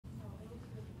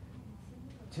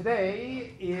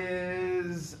Today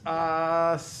is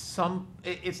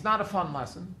it's not a fun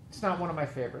lesson. It's not one of my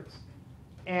favorites.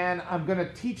 And I'm going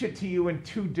to teach it to you in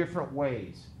two different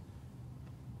ways.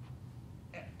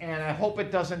 And I hope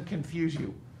it doesn't confuse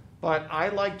you. But I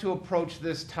like to approach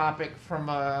this topic from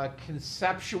a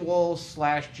conceptual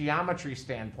 / geometry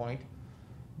standpoint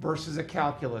versus a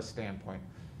calculus standpoint.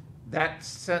 That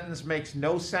sentence makes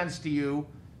no sense to you.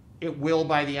 It will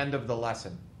by the end of the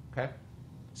lesson. Okay?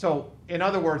 So, in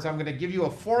other words, I'm going to give you a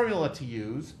formula to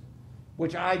use,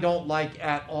 which I don't like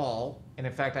at all, and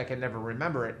in fact, I can never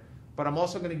remember it, but I'm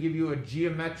also going to give you a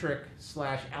geometric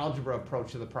 / algebra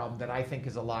approach to the problem that I think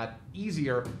is a lot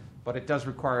easier, but it does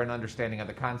require an understanding of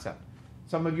the concept.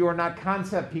 Some of you are not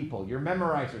concept people, you're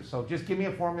memorizers, so just give me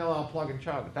a formula, I'll plug and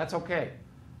chug. That's okay.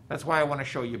 That's why I want to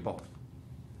show you both.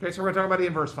 Okay, so we're going to talk about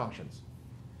inverse functions.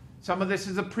 Some of this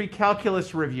is a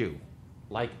pre-calculus review,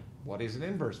 like what is an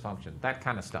inverse function? That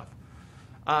kind of stuff.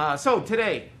 So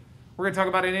today, we're going to talk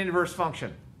about an inverse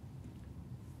function.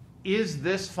 Is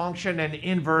this function an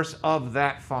inverse of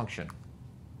that function?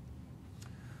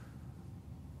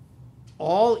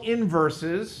 All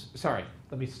inverses,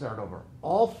 let me start over.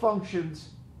 All functions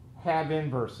have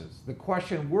inverses. The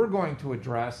question we're going to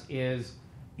address is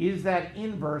that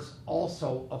inverse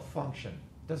also a function?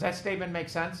 Does that statement make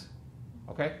sense?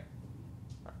 Okay?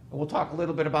 We'll talk a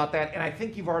little bit about that, and I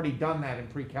think you've already done that in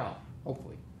pre-calc,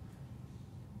 hopefully.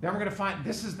 Then we're going to find,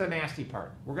 this is the nasty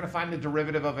part, we're going to find the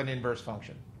derivative of an inverse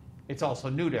function. It's also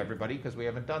new to everybody because we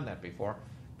haven't done that before.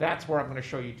 That's where I'm going to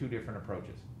show you two different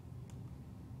approaches.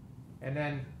 And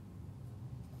then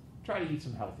try to eat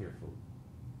some healthier food.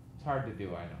 It's hard to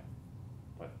do, I know,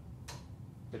 but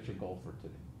that's your goal for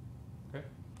today. Okay?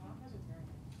 I'm vegetarian.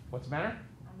 What's the matter?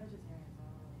 I'm vegetarian, so I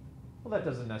don't really... Well, that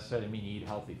doesn't necessarily mean you eat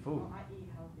healthy food. Well, I eat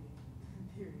healthy,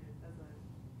 period. That's it.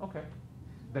 Okay.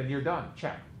 Then you're done.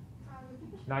 Check.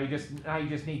 Now you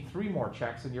just need 3 more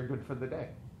checks and you're good for the day.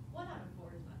 1 out of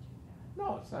 4 is not too bad.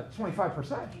 No, it's not 25%.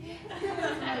 That's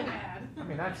not bad. I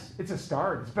mean, it's a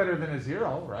start. It's better than a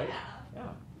 0, right? Yeah. Yeah.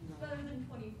 It's better than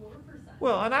 24%.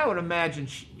 Well, and I would imagine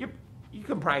you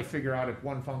can probably figure out if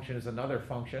one function is another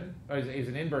function, or is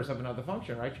an inverse of another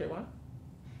function, right, Shaywan?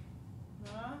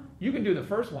 Huh? You can do the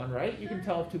first one, right? You can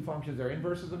tell if 2 functions are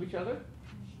inverses of each other.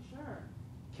 Sure.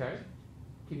 Okay.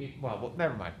 Well,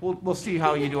 never mind. We'll see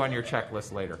how you do on your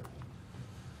checklist later.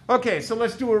 Okay, so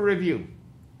let's do a review.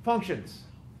 Functions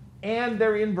and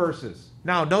their inverses.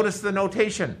 Now, notice the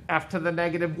notation. F to the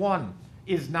 -1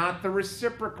 is not the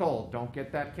reciprocal. Don't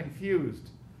get that confused.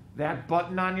 That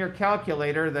button on your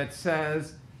calculator that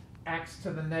says x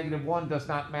to the -1 does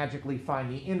not magically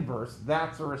find the inverse.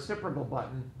 That's a reciprocal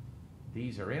button.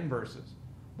 These are inverses.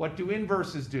 What do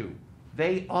inverses do?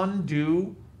 They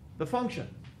undo the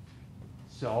function.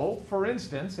 So, for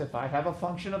instance, if I have a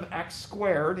function of x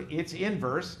squared, its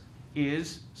inverse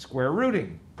is square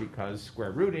rooting, because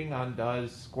square rooting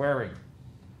undoes squaring.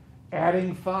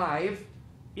 Adding 5,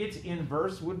 its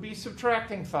inverse would be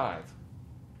subtracting 5.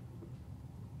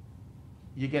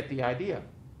 You get the idea.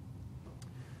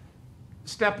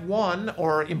 Step 1,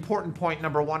 or important point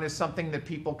number 1, is something that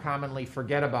people commonly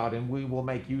forget about, and we will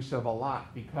make use of a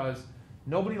lot, because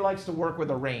nobody likes to work with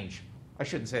a range. I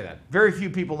shouldn't say that. Very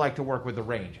few people like to work with a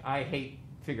range. I hate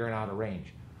figuring out a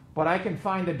range. But I can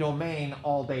find a domain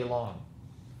all day long.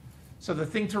 So the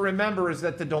thing to remember is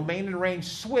that the domain and range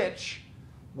switch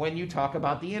when you talk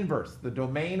about the inverse. The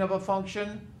domain of a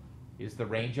function is the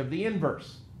range of the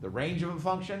inverse. The range of a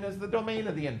function is the domain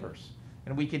of the inverse.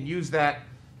 And we can use that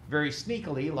very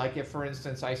sneakily, like if, for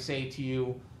instance, I say to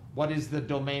you, what is the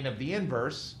domain of the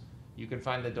inverse? You can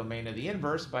find the domain of the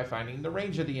inverse by finding the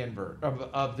range of the inverse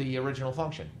of the original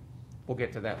function. We'll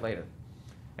get to that later.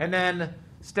 And then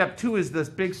step 2 is this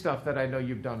big stuff that I know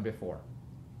you've done before.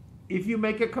 If you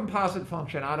make a composite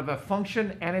function out of a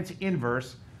function and its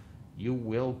inverse, you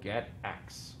will get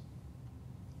x.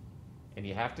 And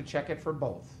you have to check it for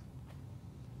both.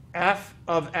 F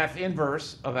of f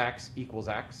inverse of x equals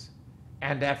x,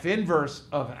 and f inverse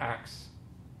of x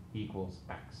equals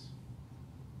x.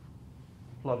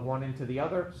 Plug one into the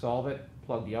other, solve it.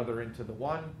 Plug the other into the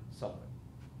one, solve it.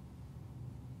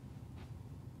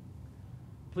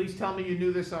 Please tell me you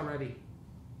knew this already.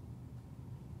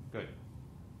 Good.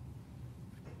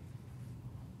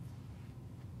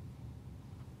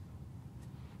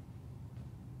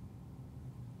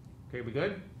 Okay, we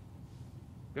good?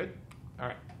 Good? All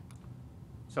right.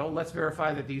 So let's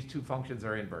verify that these 2 functions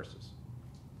are inverses.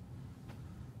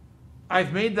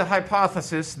 I've made the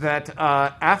hypothesis that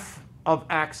f of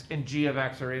x and g of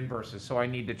x are inverses, so I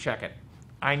need to check it.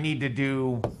 I need to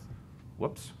do,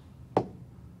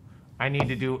 I need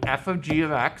to do f of g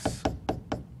of x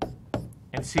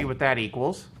and and see what that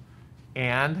equals.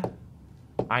 And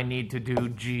I need to do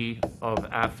g of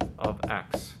f of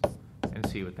x and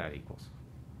see what that equals.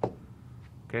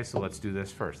 Okay, so let's do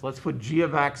this first. Let's put g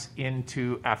of x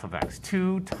into f of x.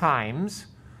 2 times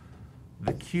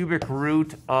the cubic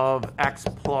root of x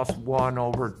plus 1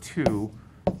 over 2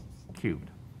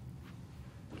 cubed.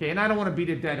 Okay, and I don't want to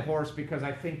beat a dead horse because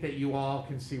I think that you all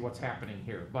can see what's happening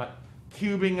here. But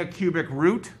cubing a cubic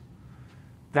root,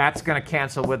 that's going to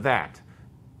cancel with that.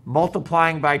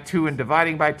 Multiplying by 2 and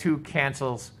dividing by 2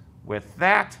 cancels with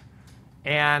that.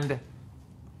 And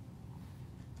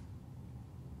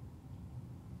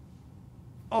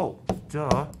oh,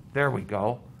 duh, there we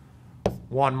go.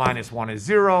 1 minus 1 is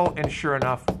 0, and sure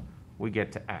enough, we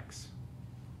get to x.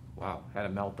 Wow, had a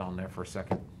meltdown there for a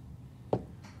second.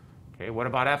 Okay, what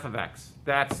about f of x?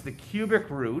 That's the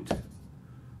cubic root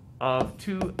of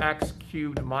 2x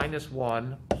cubed minus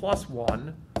 1 plus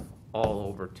 1 all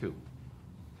over 2.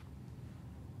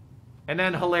 And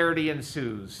then hilarity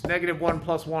ensues. Negative 1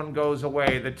 plus 1 goes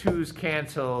away. The 2's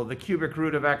cancel. The cubic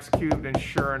root of x cubed, and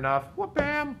sure enough,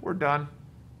 whoop-bam, we're done.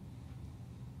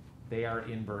 They are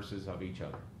inverses of each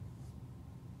other.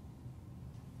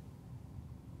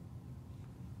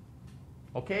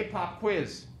 Okay, pop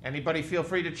quiz. Anybody feel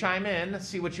free to chime in,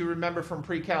 see what you remember from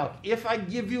pre-calc. If I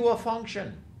give you a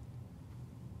function,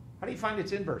 how do you find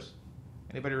its inverse?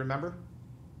 Anybody remember?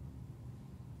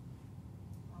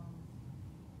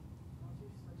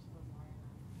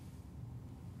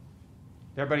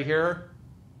 Everybody here?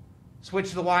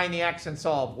 Switch the y and the x and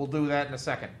solve. We'll do that in a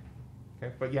second.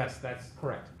 Okay, but yes, that's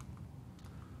correct.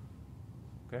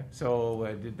 Okay, so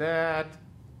I did that.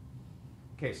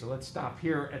 Okay, so let's stop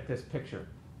here at this picture.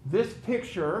 This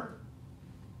picture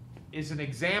is an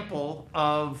example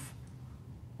of,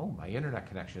 oh, my internet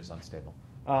connection is unstable.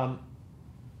 A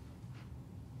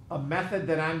method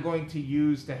that I'm going to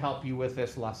use to help you with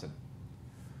this lesson.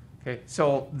 Okay,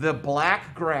 so the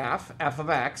black graph, f of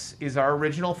x, is our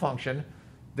original function.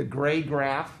 The gray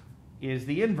graph is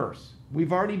the inverse.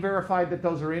 We've already verified that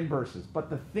those are inverses.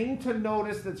 But the thing to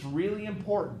notice that's really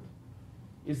important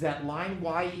is that line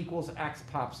y equals x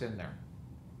pops in there.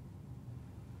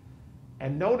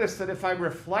 And notice that if I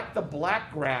reflect the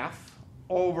black graph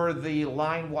over the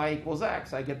line y equals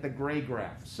x, I get the gray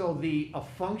graph. So a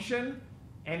function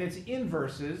and its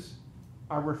inverses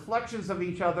are reflections of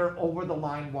each other over the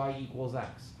line y equals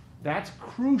x. That's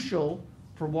crucial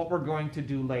for what we're going to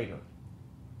do later.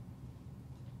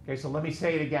 Okay, so let me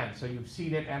say it again so you've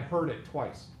seen it and heard it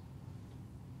twice.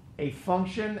 A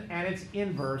function and its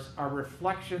inverse are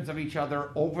reflections of each other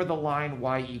over the line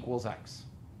y equals x.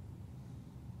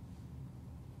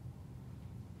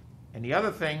 And the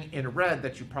other thing in red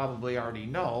that you probably already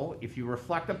know, if you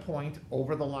reflect a point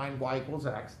over the line y equals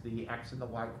x, the x and the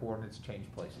y coordinates change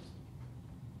places.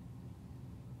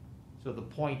 So the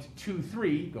point 2,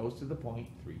 3 goes to the point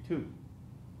 3, 2.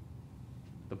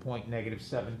 The point negative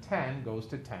 7, 10 goes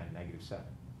to 10, negative 7.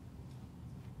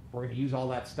 We're going to use all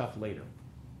that stuff later.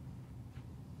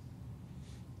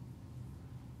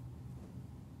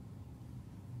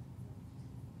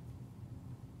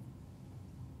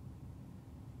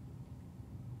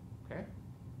 Okay?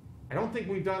 I don't think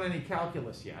we've done any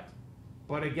calculus yet,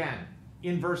 but again,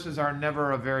 inverses are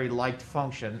never a very liked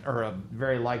function or a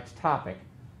very liked topic,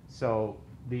 so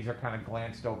these are kind of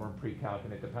glanced over in pre-calc,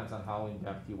 and it depends on how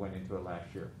in-depth you went into it last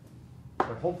year.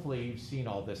 But hopefully you've seen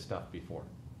all this stuff before.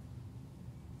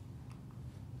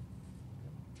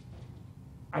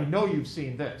 I know you've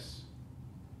seen this.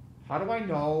 How do I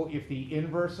know if the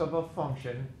inverse of a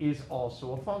function is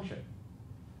also a function?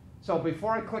 So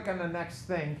before I click on the next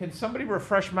thing, can somebody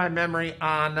refresh my memory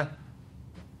on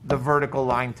the vertical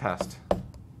line test?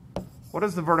 What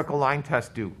does the vertical line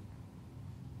test do?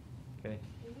 Okay.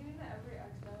 Does it mean that every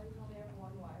x value can only have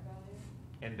one y value?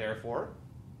 And therefore?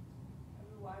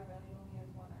 Every y value only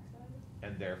has one x value?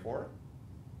 And therefore?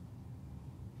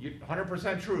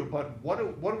 100% true, but what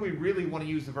do we really want to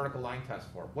use the vertical line test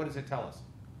for? What does it tell us?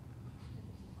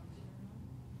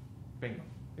 Bingo,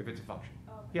 if it's a function.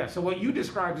 Oh, okay. Yeah, so what you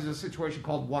described is a situation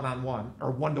called one-on-one, or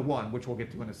one-to-one, which we'll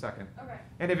get to in a second. Okay.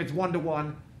 And if it's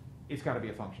one-to-one, it's got to be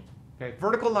a function. Okay,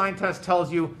 vertical line test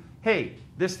tells you, hey,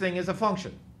 this thing is a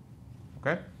function.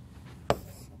 Okay?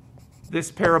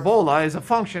 This parabola is a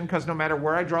function because no matter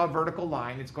where I draw a vertical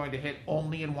line, it's going to hit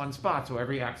only in one spot, so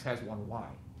every x has one y.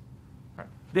 Right.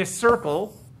 This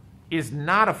circle is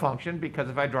not a function because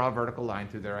if I draw a vertical line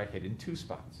through there, I hit in two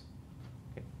spots.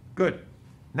 Okay. Good.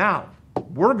 Now,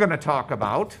 we're going to talk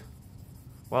about,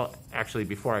 well, actually,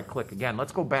 before I click again,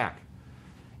 let's go back.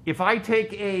 If I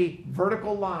take a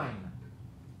vertical line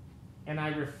and I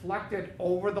reflect it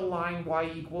over the line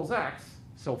y equals x,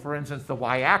 So for instance, the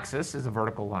y-axis is a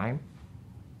vertical line.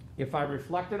 If I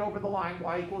reflect it over the line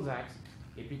y equals x,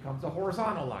 it becomes a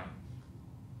horizontal line.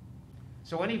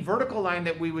 So any vertical line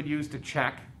that we would use to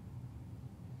check,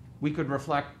 we could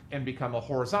reflect and become a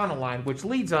horizontal line, which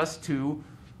leads us to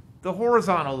the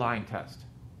horizontal line test.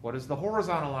 What is the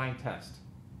horizontal line test?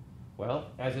 Well,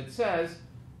 as it says,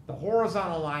 the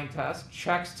horizontal line test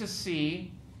checks to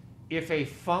see if a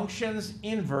function's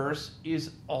inverse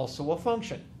is also a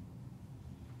function.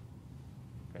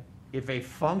 Okay. If a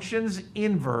function's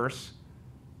inverse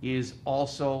is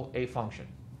also a function.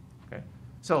 Okay.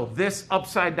 So this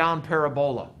upside down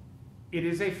parabola, it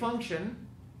is a function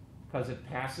because it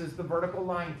passes the vertical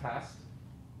line test.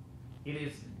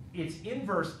 Its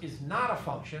inverse is not a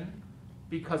function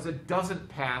because it doesn't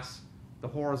pass the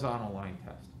horizontal line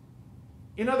test.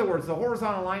 In other words, the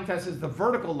horizontal line test is the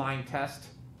vertical line test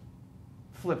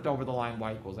flipped over the line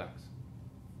y equals x.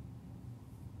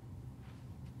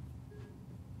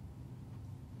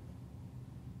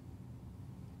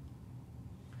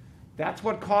 That's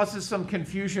what causes some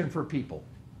confusion for people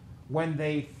when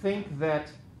they think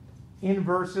that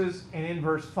inverses and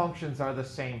inverse functions are the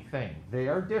same thing. They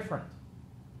are different.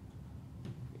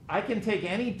 I can take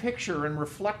any picture and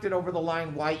reflect it over the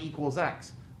line y equals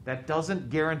x. That doesn't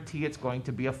guarantee it's going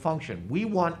to be a function. We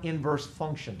want inverse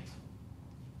functions.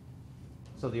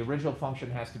 So the original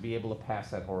function has to be able to pass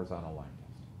that horizontal line test.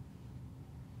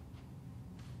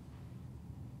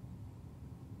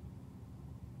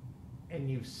 And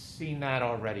you've seen that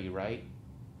already, right?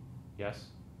 Yes?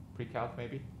 Pre-calc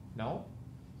maybe? No?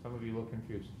 Some of you look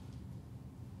confused.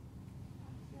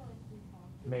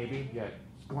 Maybe? Yeah.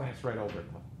 Just glance right over it.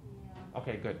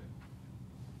 Okay, good.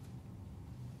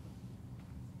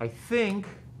 I think,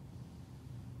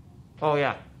 oh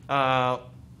yeah, a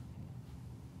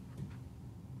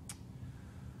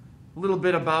little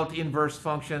bit about inverse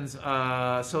functions.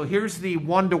 So here's the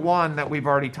one-to-one that we've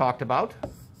already talked about.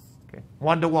 Okay,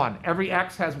 one-to-one. Every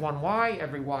x has one y,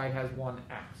 every y has one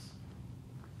x.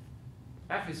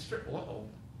 F is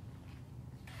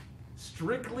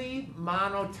strictly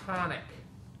monotonic.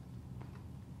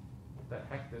 What the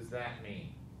heck does that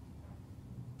mean?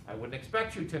 I wouldn't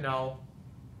expect you to know.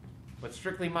 But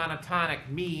strictly monotonic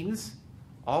means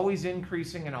always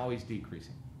increasing and always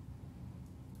decreasing.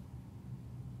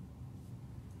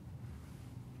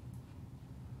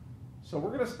 So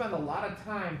we're going to spend a lot of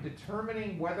time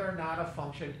determining whether or not a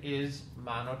function is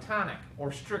monotonic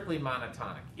or strictly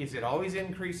monotonic. Is it always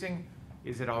increasing?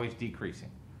 Is it always decreasing?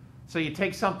 So you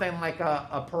take something like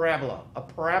a parabola. A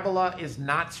parabola is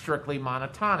not strictly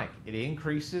monotonic. It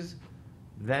increases,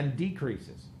 then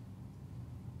decreases.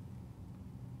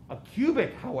 A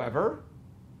cubic, however,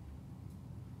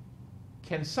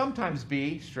 can sometimes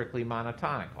be strictly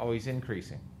monotonic, always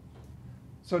increasing.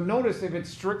 So notice if it's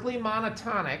strictly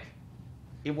monotonic,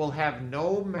 it will have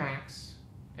no max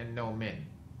and no min.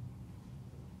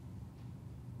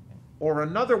 Or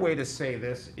another way to say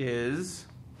this is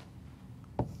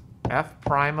f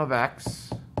prime of x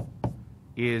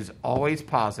is always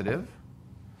positive,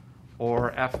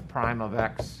 or f prime of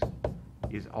x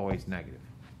is always negative.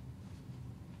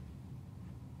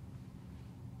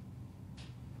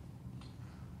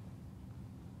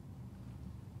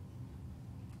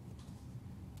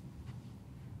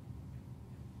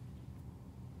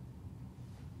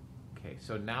 Okay,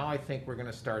 so now I think we're going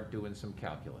to start doing some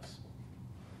calculus.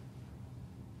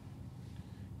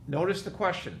 Notice the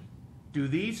question. Do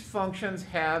these functions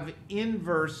have an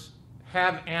inverse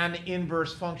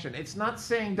function? It's not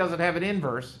saying does it have an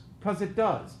inverse, because it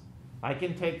does. I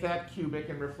can take that cubic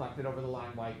and reflect it over the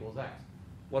line y equals x.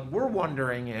 What we're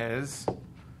wondering is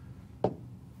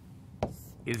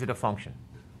it a function?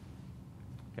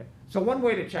 Okay. So one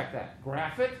way to check that,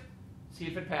 graph it, see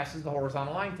if it passes the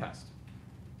horizontal line test.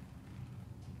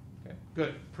 Okay.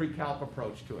 Good, pre-calc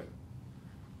approach to it.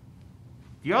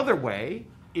 The other way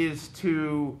is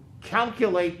to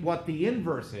calculate what the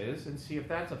inverse is and see if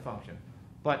that's a function.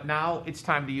 But now it's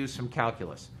time to use some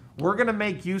calculus. We're going to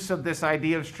make use of this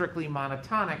idea of strictly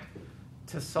monotonic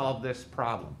to solve this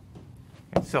problem.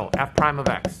 Okay, so f prime of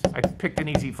x. I picked an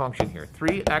easy function here.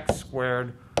 3x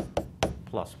squared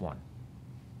plus 1.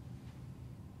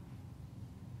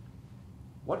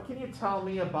 What can you tell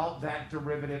me about that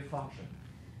derivative function?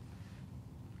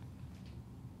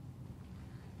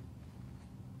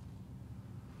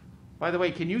 By the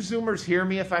way, can you Zoomers hear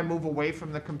me if I move away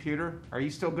from the computer? Are you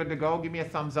still good to go? Give me a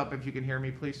thumbs up if you can hear me,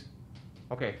 please.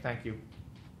 Okay, thank you.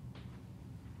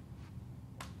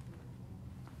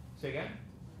 Say again?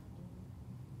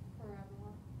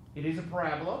 Parabola. It is a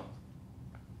parabola.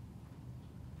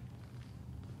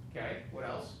 Okay, what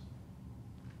else?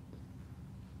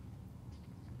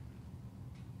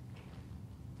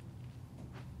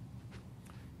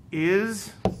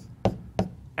 is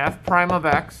f prime of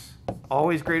x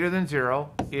always greater than 0?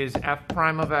 Is f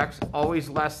prime of x always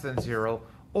less than 0?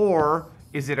 Or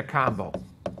is it a combo?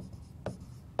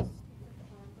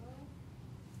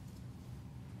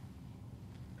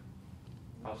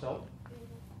 How so?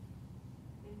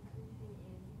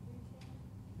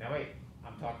 Now wait,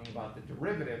 I'm talking about the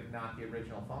derivative, not the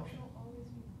original function.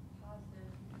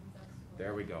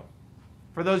 There we go.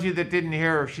 For those of you that didn't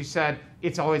hear her, she said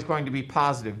it's always going to be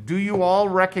positive. Do you all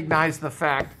recognize the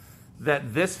fact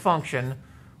that this function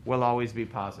will always be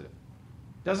positive?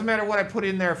 Doesn't matter what I put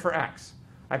in there for x.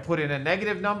 I put in a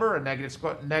negative number,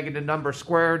 negative number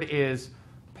squared is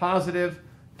positive,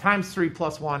 times 3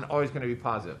 plus 1, always going to be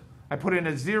positive. I put in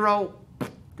a 0,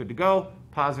 good to go,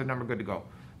 positive number, good to go.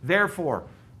 Therefore,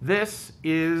 this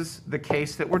is the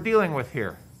case that we're dealing with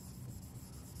here.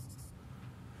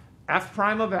 F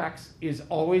prime of x is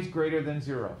always greater than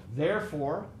 0.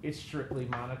 Therefore, it's strictly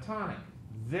monotonic.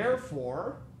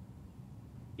 Therefore,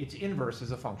 its inverse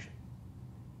is a function.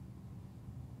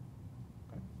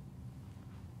 Okay.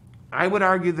 I would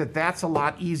argue that that's a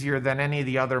lot easier than any of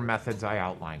the other methods I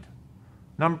outlined.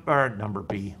 Number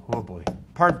B, oh boy.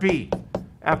 Part B,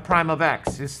 f prime of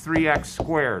x is 3x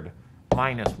squared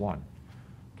minus 1.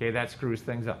 Okay, that screws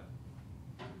things up.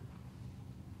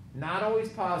 Not always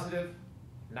positive,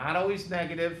 not always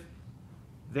negative,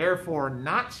 therefore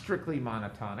not strictly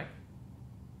monotonic,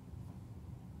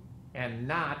 and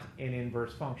not an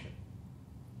inverse function.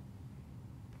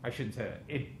 I shouldn't say that.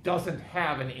 It doesn't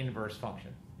have an inverse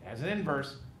function. It has an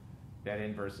inverse. That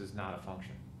inverse is not a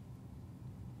function.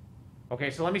 Okay,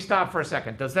 so let me stop for a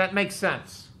second. Does that make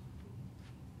sense?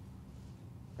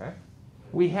 Okay.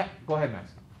 Go ahead,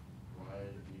 Max. Why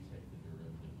did we take the derivative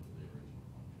of the original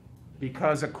function?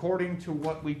 Because according to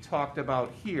what we talked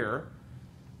about here,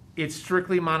 it's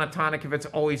strictly monotonic if it's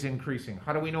always increasing.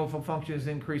 How do we know if a function is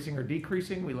increasing or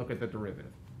decreasing? We look at the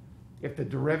derivative. If the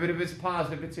derivative is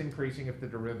positive, it's increasing. If the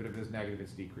derivative is negative,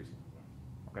 it's decreasing.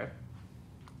 Okay?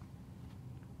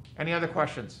 Any other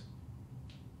questions?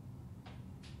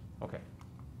 Okay.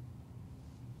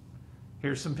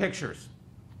 Here's some pictures.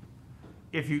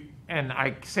 And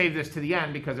I save this to the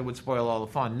end because it would spoil all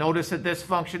the fun. Notice that this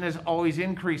function is always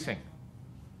increasing.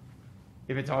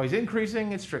 If it's always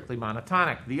increasing, it's strictly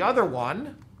monotonic. The other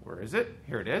one, where is it?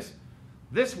 Here it is.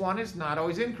 This one is not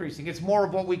always increasing. It's more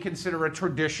of what we consider a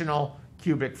traditional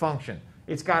cubic function.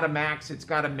 It's got a max, it's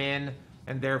got a min,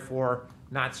 and therefore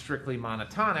not strictly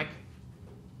monotonic,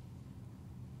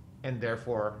 and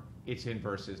therefore its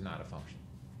inverse is not a function.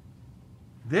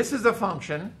 This is a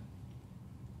function,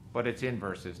 but its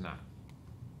inverse is not.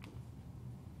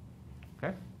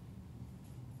 Okay?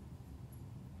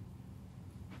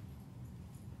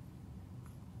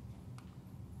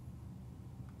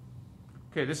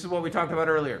 Okay, this is what we talked about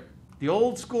earlier. The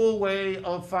old school way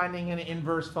of finding an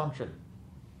inverse function.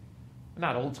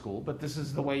 Not old school, but this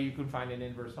is the way you can find an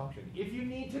inverse function. If you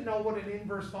need to know what an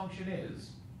inverse function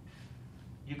is,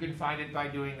 you can find it by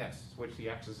doing this. Switch the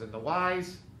x's and the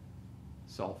y's,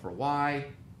 solve for y,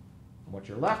 and what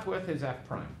you're left with is f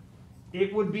prime.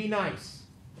 It would be nice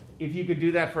if you could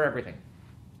do that for everything.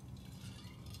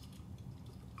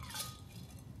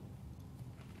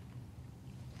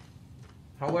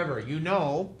 However, you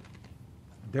know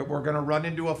that we're going to run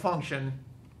into a function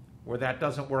where that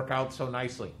doesn't work out so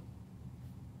nicely.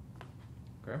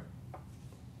 Okay?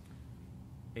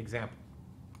 Example.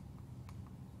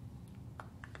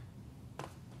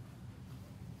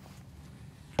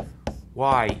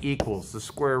 Y equals the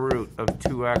square root of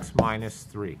 2x minus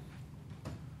 3.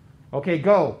 Okay,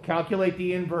 go. Calculate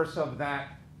the inverse of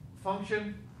that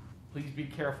function. Please be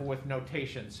careful with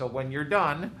notation. So when you're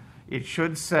done, it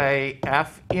should say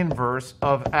f inverse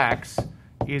of x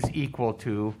is equal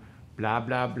to blah,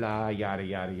 blah, blah, yada,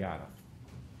 yada, yada.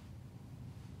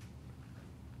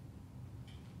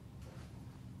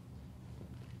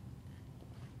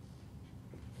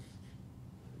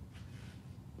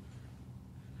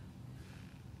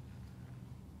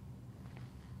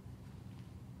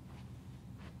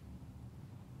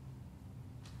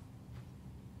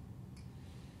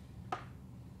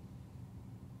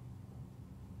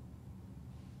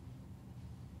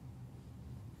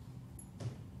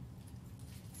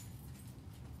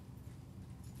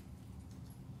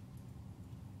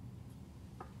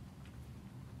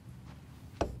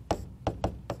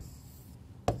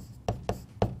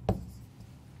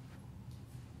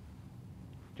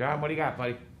 John, what do you got,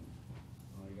 buddy? I got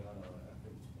f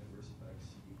inverse of x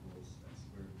equals x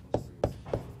squared plus 3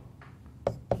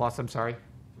 over 2. Plus, I'm sorry.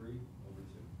 3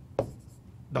 over 2.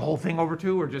 The whole thing over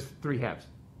 2 or just 3 halves?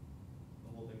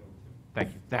 The whole thing over 2.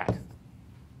 Thank you. That.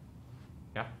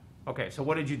 Yeah? Okay, so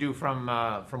what did you do from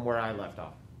where I left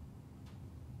off?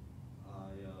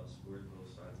 I squared both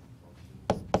sides of the function.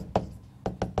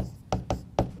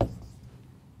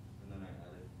 And then I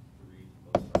added 3 to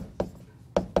both sides.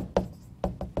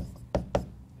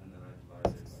 And then I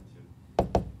divided it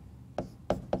by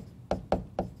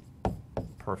 2.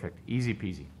 Perfect, easy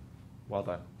peasy. Well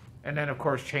done. And then, of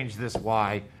course, change this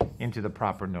y into the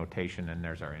proper notation, and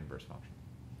there's our inverse function.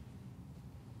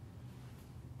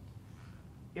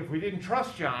 If we didn't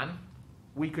trust John,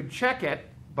 we could check it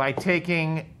by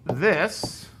taking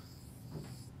this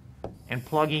and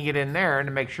plugging it in there to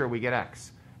make sure we get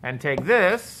x. And take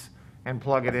this and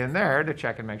plug it in there to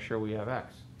check and make sure we have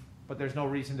x. But there's no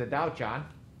reason to doubt John,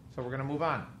 so we're going to move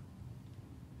on.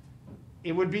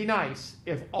 It would be nice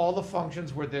if all the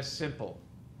functions were this simple.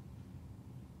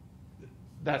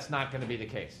 That's not going to be the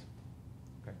case.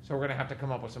 Okay, so we're going to have to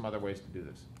come up with some other ways to do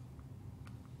this.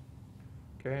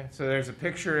 Okay, so there's a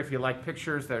picture. If you like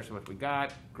pictures, there's what we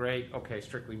got. Great. Okay,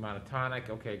 strictly monotonic.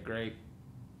 Okay, great.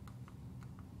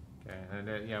 Okay, and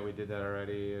then, yeah, we did that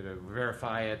already. To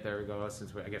verify it, there we go.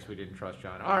 Since I guess we didn't trust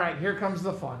John. All right, here comes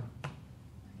the fun. I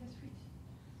guess we.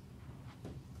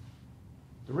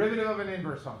 Derivative of an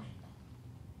inverse function.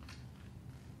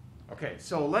 Okay,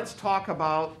 so let's talk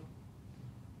about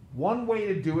one way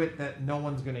to do it that no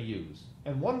one's going to use.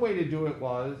 And one way to do it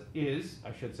is,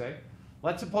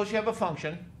 let's suppose you have a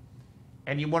function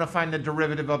and you want to find the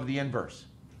derivative of the inverse.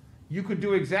 You could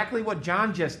do exactly what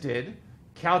John just did,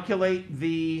 calculate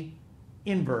the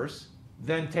inverse,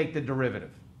 then take the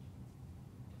derivative.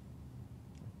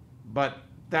 But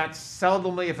that's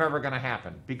seldomly, if ever, going to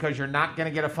happen, because you're not going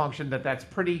to get a function that's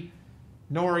pretty,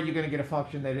 nor are you going to get a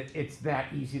function that it's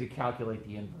that easy to calculate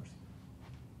the inverse.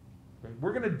 Okay?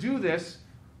 We're going to do this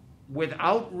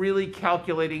without really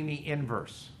calculating the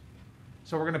inverse.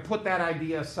 So we're going to put that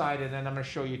idea aside, and then I'm going to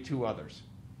show you 2 others.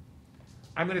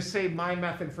 I'm going to save my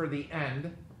method for the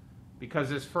end, because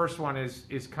this first one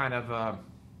is kind of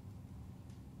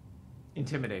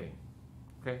intimidating.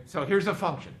 Okay, so here's a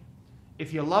function.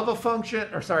 If you love a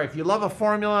if you love a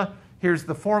formula, here's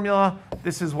the formula.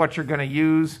 This is what you're going to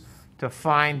use to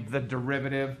find the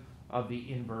derivative of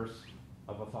the inverse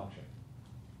of a function.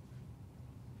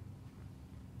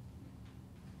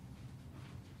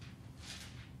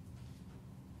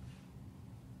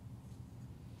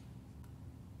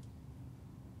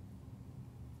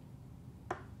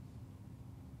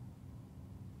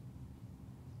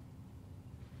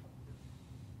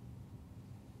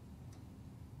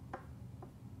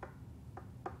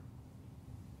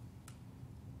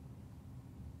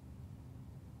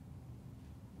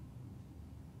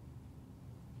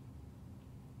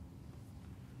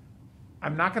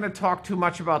 I'm not going to talk too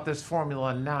much about this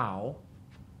formula now.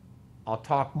 I'll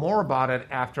talk more about it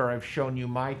after I've shown you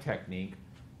my technique,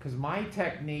 because my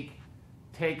technique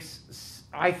takes,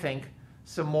 I think,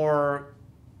 some more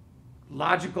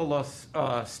logical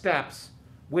steps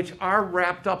which are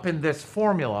wrapped up in this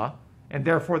formula, and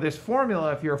therefore this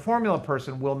formula, if you're a formula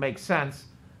person, will make sense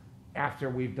after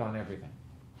we've done everything.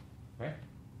 Okay?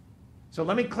 So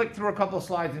let me click through a couple of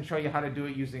slides and show you how to do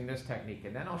it using this technique,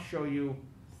 and then I'll show you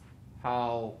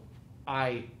how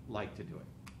I like to do it.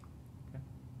 Okay?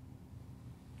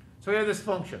 So we have this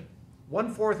function,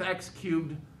 1/4 x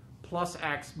cubed plus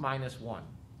x minus 1.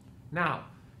 Now,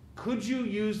 could you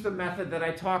use the method that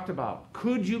I talked about?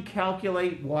 Could you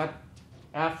calculate what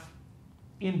f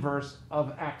inverse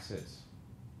of x is?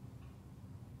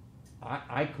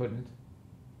 I couldn't.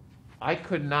 I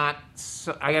could not,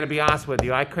 I got to be honest with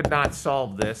you, I could not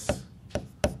solve this.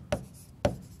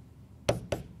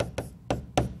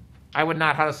 I would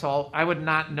not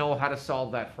know how to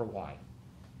solve that for y.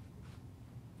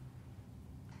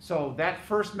 So that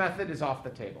first method is off the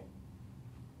table.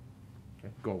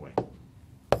 Okay, go away.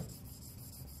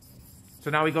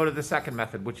 So now we go to the second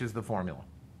method, which is the formula.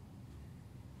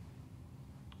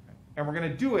 Okay. And we're going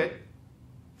to do it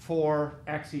for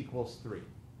x equals 3.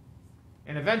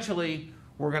 And eventually,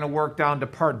 we're going to work down to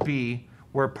part B,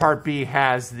 where part B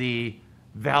has the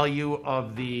value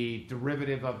of the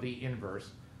derivative of the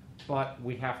inverse. But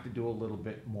we have to do a little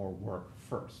bit more work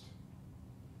first.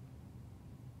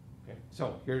 Okay,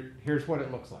 so here's what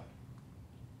it looks like.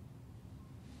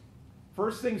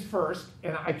 First things first,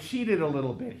 and I cheated a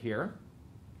little bit here.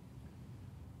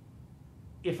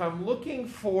 If I'm looking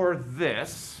for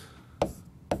this,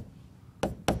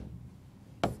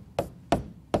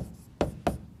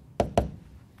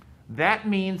 that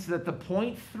means that the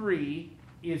point 3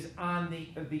 is on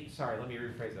the sorry, let me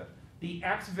rephrase that. The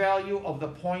x value of the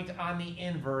point on the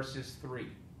inverse is 3.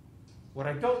 What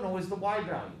I don't know is the y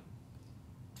value.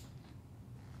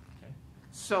 Okay.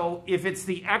 So if it's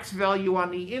the x value on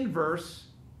the inverse,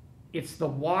 it's the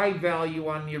y value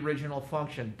on the original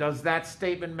function. Does that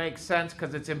statement make sense?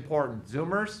 Because it's important.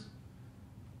 Zoomers?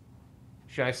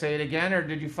 Should I say it again, or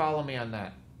did you follow me on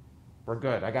that? We're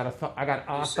good. I got a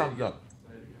thumbs up.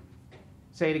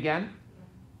 Say it again.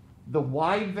 The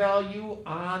y value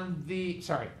on the,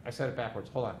 sorry, I said it backwards.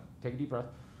 Hold on. Take a deep breath.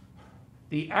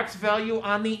 The x value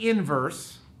on the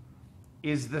inverse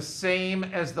is the same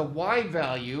as the y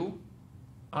value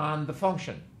on the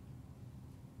function.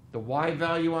 The y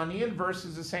value on the inverse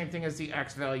is the same thing as the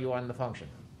x value on the function.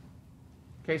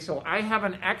 Okay, so I have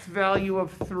an x value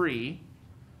of 3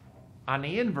 on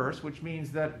the inverse, which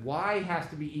means that y has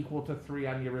to be equal to 3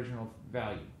 on the original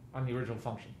value, on the original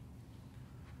function.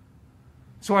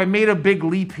 So I made a big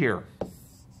leap here.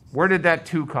 Where did that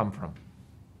 2 come from?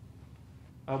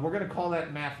 We're going to call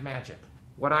that math magic.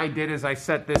 What I did is I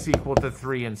set this equal to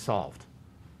 3 and solved.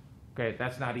 Okay,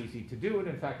 that's not easy to do, and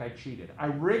in fact I cheated. I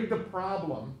rigged the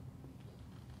problem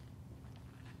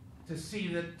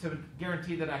to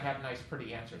guarantee that I have nice,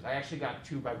 pretty answers. I actually got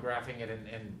 2 by graphing it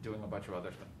and doing a bunch of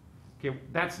other stuff. Okay,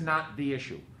 that's not the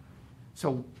issue.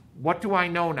 So what do I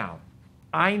know now?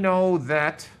 I know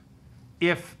that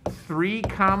if 3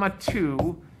 comma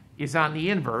 2 is on the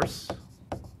inverse,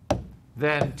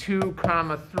 then 2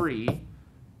 comma 3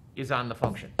 is on the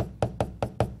function.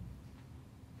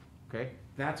 Okay,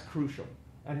 that's crucial.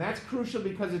 And that's crucial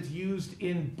because it's used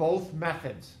in both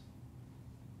methods.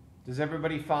 Does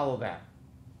everybody follow that?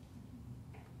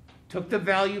 Took the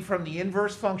value from the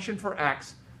inverse function for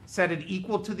x, set it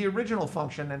equal to the original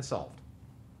function, and solved.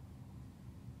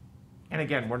 And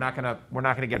again, we're not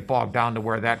gonna get bogged down to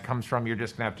where that comes from. You're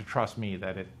just gonna have to trust me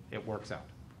that it works out.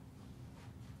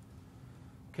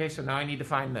 Okay, so now I need to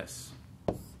find this.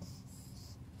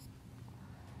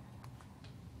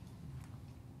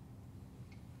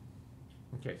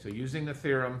 Okay, so using the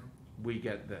theorem, we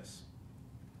get this.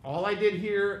 All I did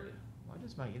here, why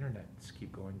does my internet just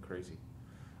keep going crazy?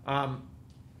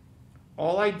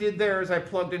 All I did there is I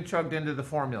plugged and chugged into the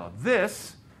formula.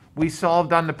 This we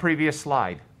solved on the previous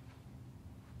slide.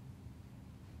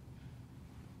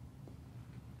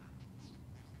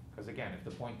 Because again, if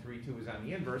the 0.32 is on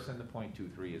the inverse, then the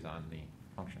 0.23 is on the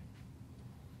function.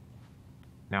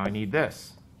 Now I need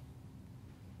this.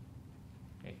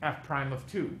 Okay, f prime of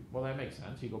 2. Well, that makes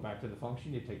sense. You go back to the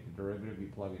function, you take the derivative, you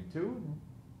plug in 2, and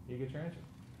you get your answer.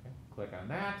 Okay, click on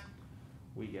that,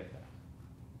 we get that.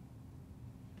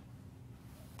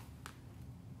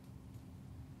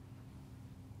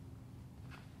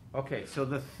 Okay, so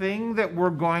the thing that we're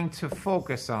going to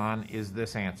focus on is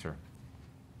this answer.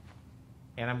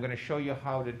 And I'm going to show you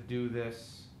how to do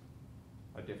this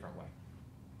a different way.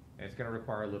 And it's going to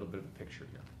require a little bit of a picture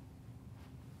here.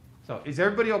 So is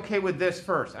everybody okay with this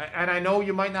first? And I know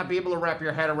you might not be able to wrap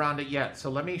your head around it yet. So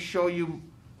let me show you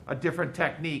a different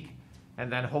technique,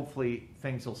 and then hopefully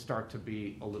things will start to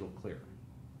be a little clearer.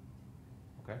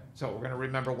 Okay? So we're going to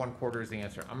remember 1/4 is the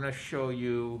answer. I'm going to show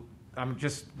you, I'm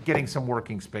just getting some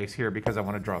working space here because I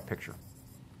want to draw a picture.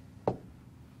 All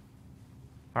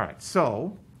right,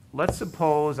 so let's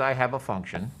suppose I have a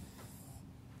function,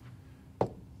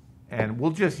 and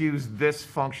we'll just use this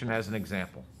function as an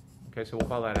example. Okay, so we'll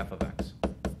call that f of x.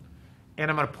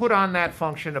 And I'm going to put on that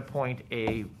function a point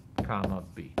a comma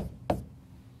b.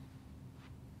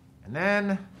 And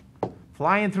then,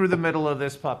 flying through the middle of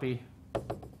this puppy,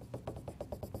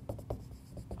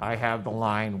 I have the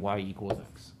line y equals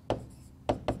x.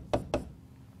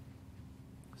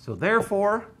 So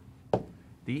therefore,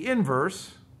 the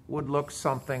inverse would look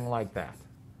something like that.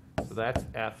 So that's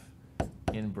f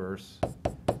inverse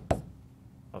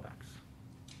of x.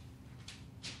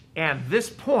 And this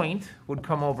point would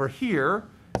come over here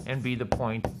and be the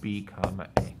point b comma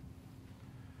a.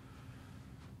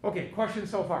 Okay, questions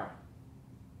so far?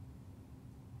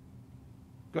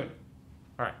 Good.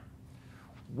 All right.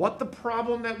 What the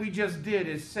problem that we just did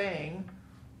is saying,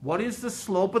 what is the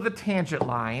slope of the tangent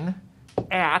line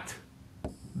at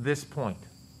this point?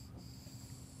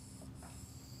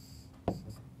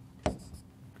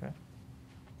 Okay.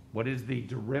 What is the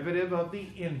derivative of the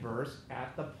inverse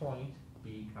at the point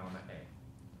b comma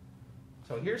a?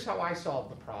 So here's how I solve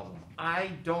the problem.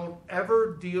 I don't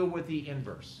ever deal with the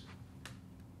inverse.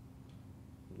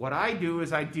 What I do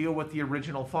is I deal with the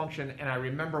original function, and I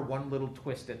remember one little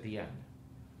twist at the end.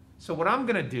 So what I'm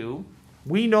going to do,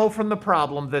 we know from the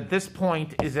problem that this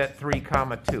point is at 3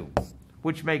 comma 2,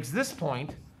 which makes this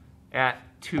point at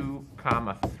 2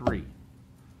 comma 3.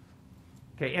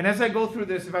 Okay, and as I go through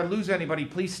this, if I lose anybody,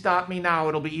 please stop me now.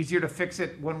 It'll be easier to fix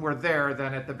it when we're there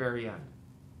than at the very end.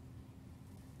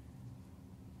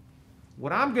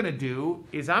 What I'm going to do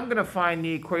is I'm going to find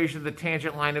the equation of the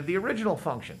tangent line of the original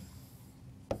function.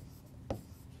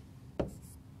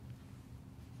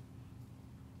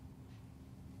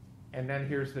 And then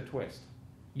here's the twist.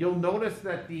 You'll notice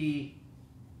that the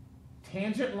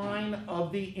tangent line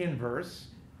of the inverse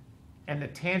and the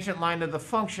tangent line of the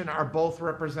function are both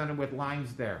represented with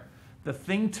lines there. The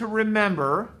thing to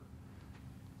remember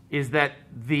is that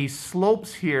the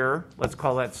slopes here, let's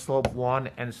call that slope 1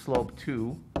 and slope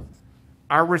 2,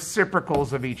 are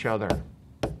reciprocals of each other.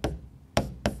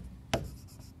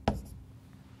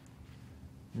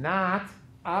 Not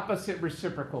opposite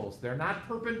reciprocals. They're not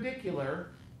perpendicular,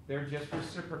 they're just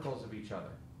reciprocals of each other.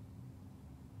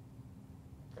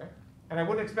 Okay? And I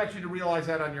wouldn't expect you to realize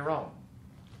that on your own.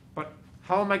 But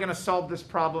how am I going to solve this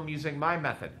problem using my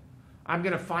method? I'm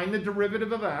going to find the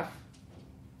derivative of f.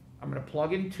 I'm going to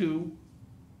plug in 2.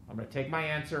 I'm going to take my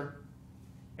answer,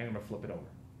 and I'm going to flip it over.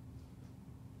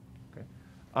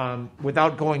 Okay.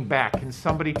 Without going back, can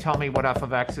somebody tell me what f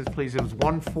of x is, please? It was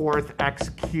 1/4 x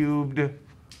cubed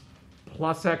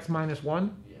plus x minus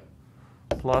 1? Yeah.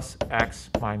 Plus x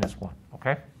minus 1,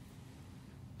 okay?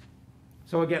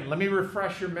 So again, let me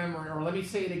refresh your memory, or let me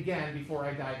say it again before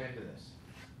I dive into this.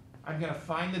 I'm going to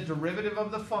find the derivative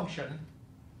of the function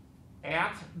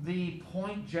at the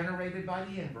point generated by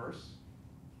the inverse,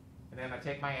 and then I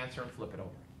take my answer and flip it over.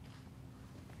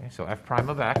 Okay, so f prime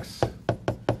of x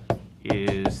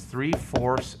is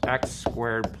 3/4 x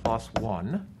squared plus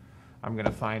 1. I'm going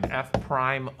to find f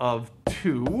prime of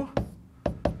 2,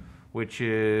 which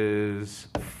is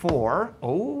 4.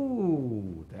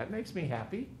 Oh, that makes me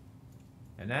happy.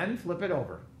 And then flip it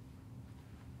over.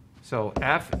 So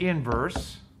f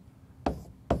inverse,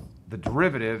 the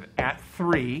derivative at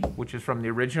 3, which is from the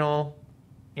original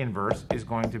inverse, is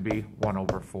going to be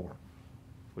 1/4,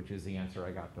 which is the answer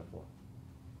I got before.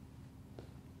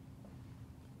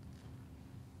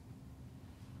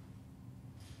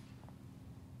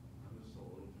 I'm just a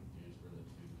little confused where the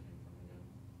 2 came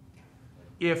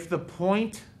from again. If the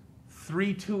point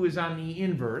 3, 2 is on the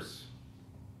inverse,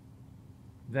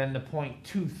 then the point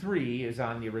 2, 3 is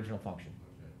on the original function.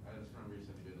 Okay, I just remember you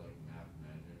said you did like math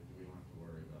magic. We don't have to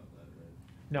worry about that, right?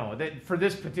 No, for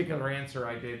this particular answer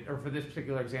I did, or for this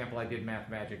particular example, I did math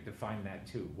magic to find that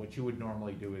 2. What you would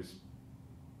normally do is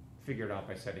figure it out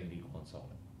by setting the equal and solve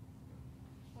it.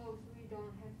 Oh, so we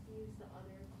don't have to use the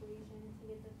other equation to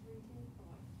get the 3,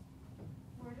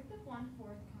 2? Where did the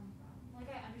 1/4 come from?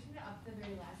 Like, I understood it up to the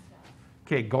very last step.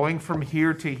 Okay, going from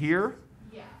here to here,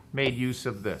 Yeah. made use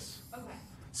of this. Okay.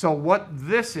 So what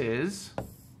this is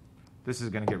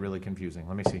going to get really confusing.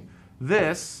 Let me see.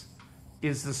 This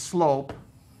is the slope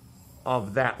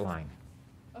of that line.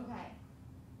 Okay.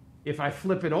 If I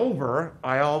flip it over,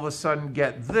 I all of a sudden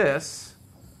get this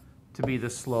to be the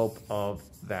slope of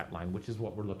that line, which is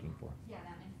what we're looking for. Yeah,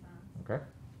 that makes sense. Okay?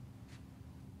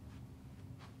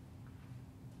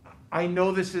 I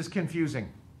know this is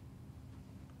confusing.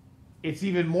 It's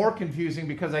even more confusing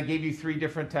because I gave you 3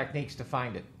 different techniques to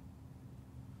find it.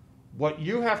 What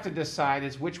you have to decide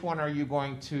is which one are you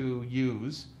going to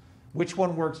use, which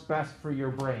one works best for your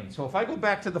brain. So if I go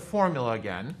back to the formula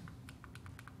again,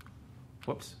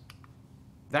 whoops,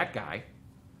 that guy,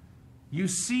 you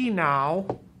see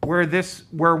now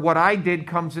where what I did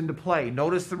comes into play.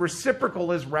 Notice the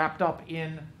reciprocal is wrapped up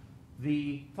in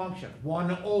the function,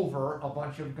 1/, a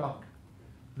bunch of gunk.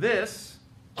 This,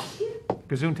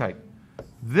 Gesundheit.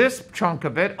 This chunk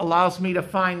of it allows me to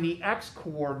find the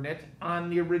x-coordinate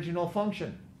on the original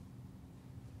function.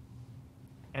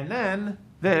 And then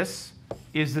this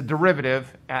is the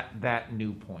derivative at that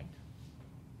new point.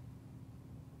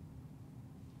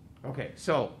 Okay,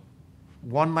 so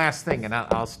one last thing, and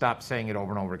I'll stop saying it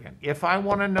over and over again. If I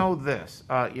want to know this,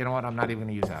 you know what, I'm not even going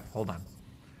to use that. Hold on.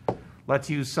 Let's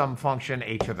use some function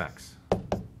h of x.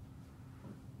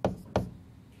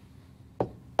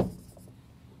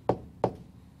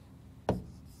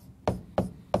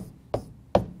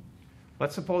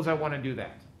 Let's suppose I want to do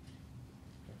that.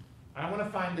 I want to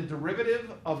find the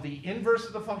derivative of the inverse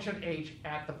of the function h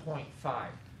at the point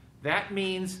 5. That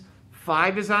means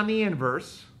 5 is on the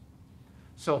inverse.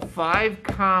 So 5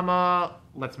 comma,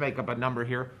 let's make up a number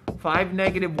here, 5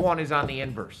 negative 1 is on the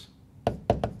inverse.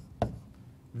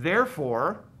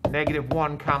 Therefore, negative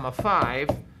 1 comma 5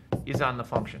 is on the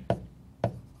function.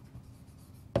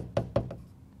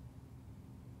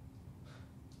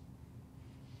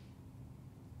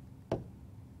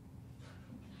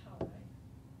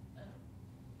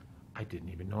 I didn't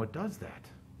even know it does that.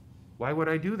 Why would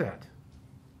I do that?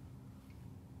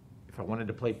 If I wanted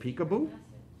to play peekaboo?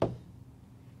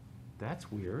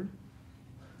 That's weird.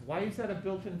 Why is that a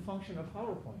built-in function of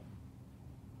PowerPoint?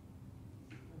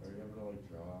 Are you having to like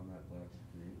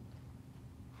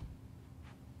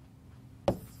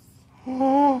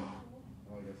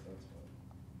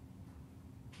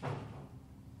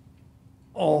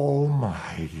Oh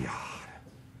my God.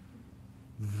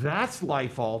 That's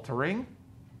life altering.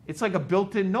 It's like a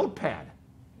built-in notepad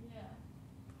Yeah.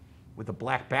 with a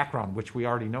black background, which we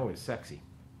already know is sexy.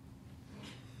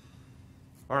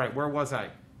 All right, where was I?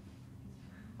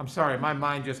 I'm sorry, my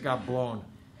mind just got blown.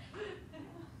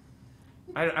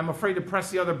 I'm afraid to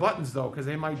press the other buttons though, because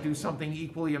they might do something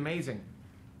equally amazing.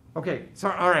 Okay,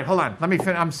 sorry. All right, hold on. Let me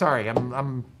finish. I'm sorry.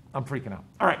 I'm freaking out.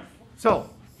 All right. So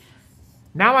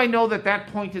now I know that that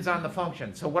point is on the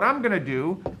function. So what I'm going to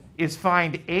do is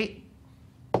find 8.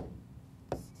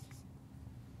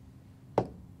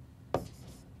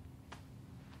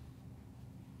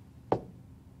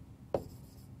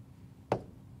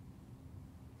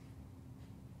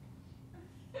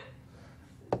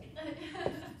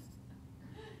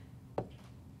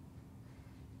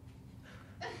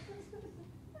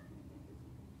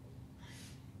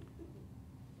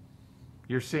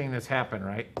 You're seeing this happen,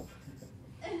 right?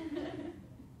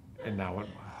 And now it.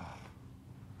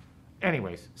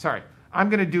 Anyways, sorry. I'm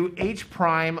going to do h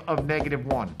prime of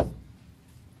 -1.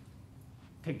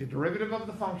 Take the derivative of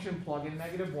the function, plug in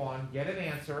 -1, get an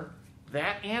answer.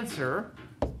 That answer,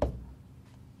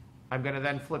 I'm going to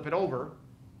then flip it over,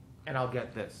 and I'll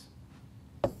get this.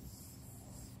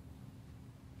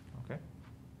 Okay?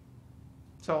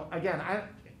 So again,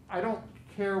 I don't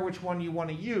care which one you want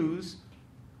to use.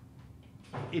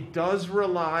 It does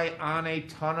rely on a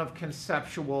ton of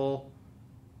conceptual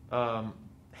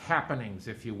happenings,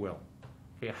 if you will.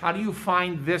 Okay, how do you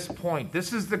find this point?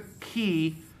 This is the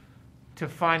key to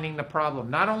finding the problem.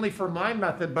 Not only for my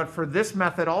method, but for this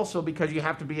method also, because you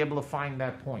have to be able to find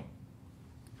that point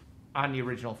on the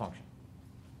original function.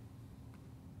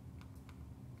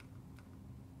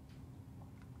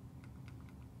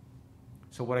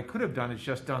 So what I could have done is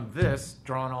just done this,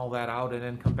 drawn all that out, and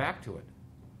then come back to it,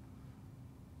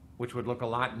 which would look a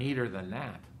lot neater than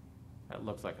that. That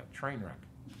looks like a train wreck.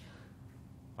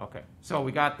 Okay, so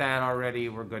we got that already.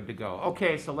 We're good to go.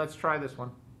 Okay, so let's try this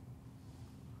one.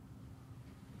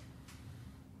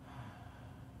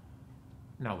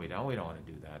 No, we don't. We don't want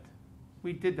to do that.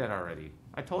 We did that already.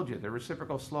 I told you, they're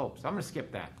reciprocal slopes. I'm going to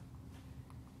skip that.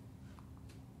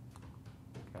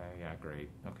 Okay, yeah, great.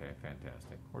 Okay,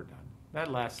 fantastic. We're done. That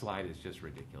last slide is just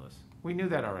ridiculous. We knew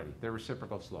that already. They're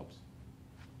reciprocal slopes.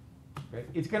 Okay.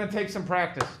 It's going to take some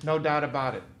practice, no doubt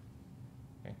about it.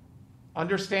 Okay.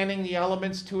 Understanding the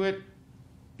elements to it,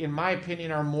 in my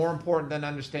opinion, are more important than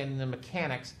understanding the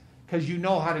mechanics, because you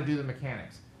know how to do the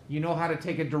mechanics. You know how to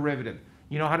take a derivative.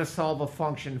 You know how to solve a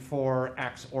function for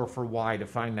x or for y to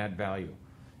find that value.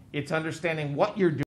 It's understanding what you're doing.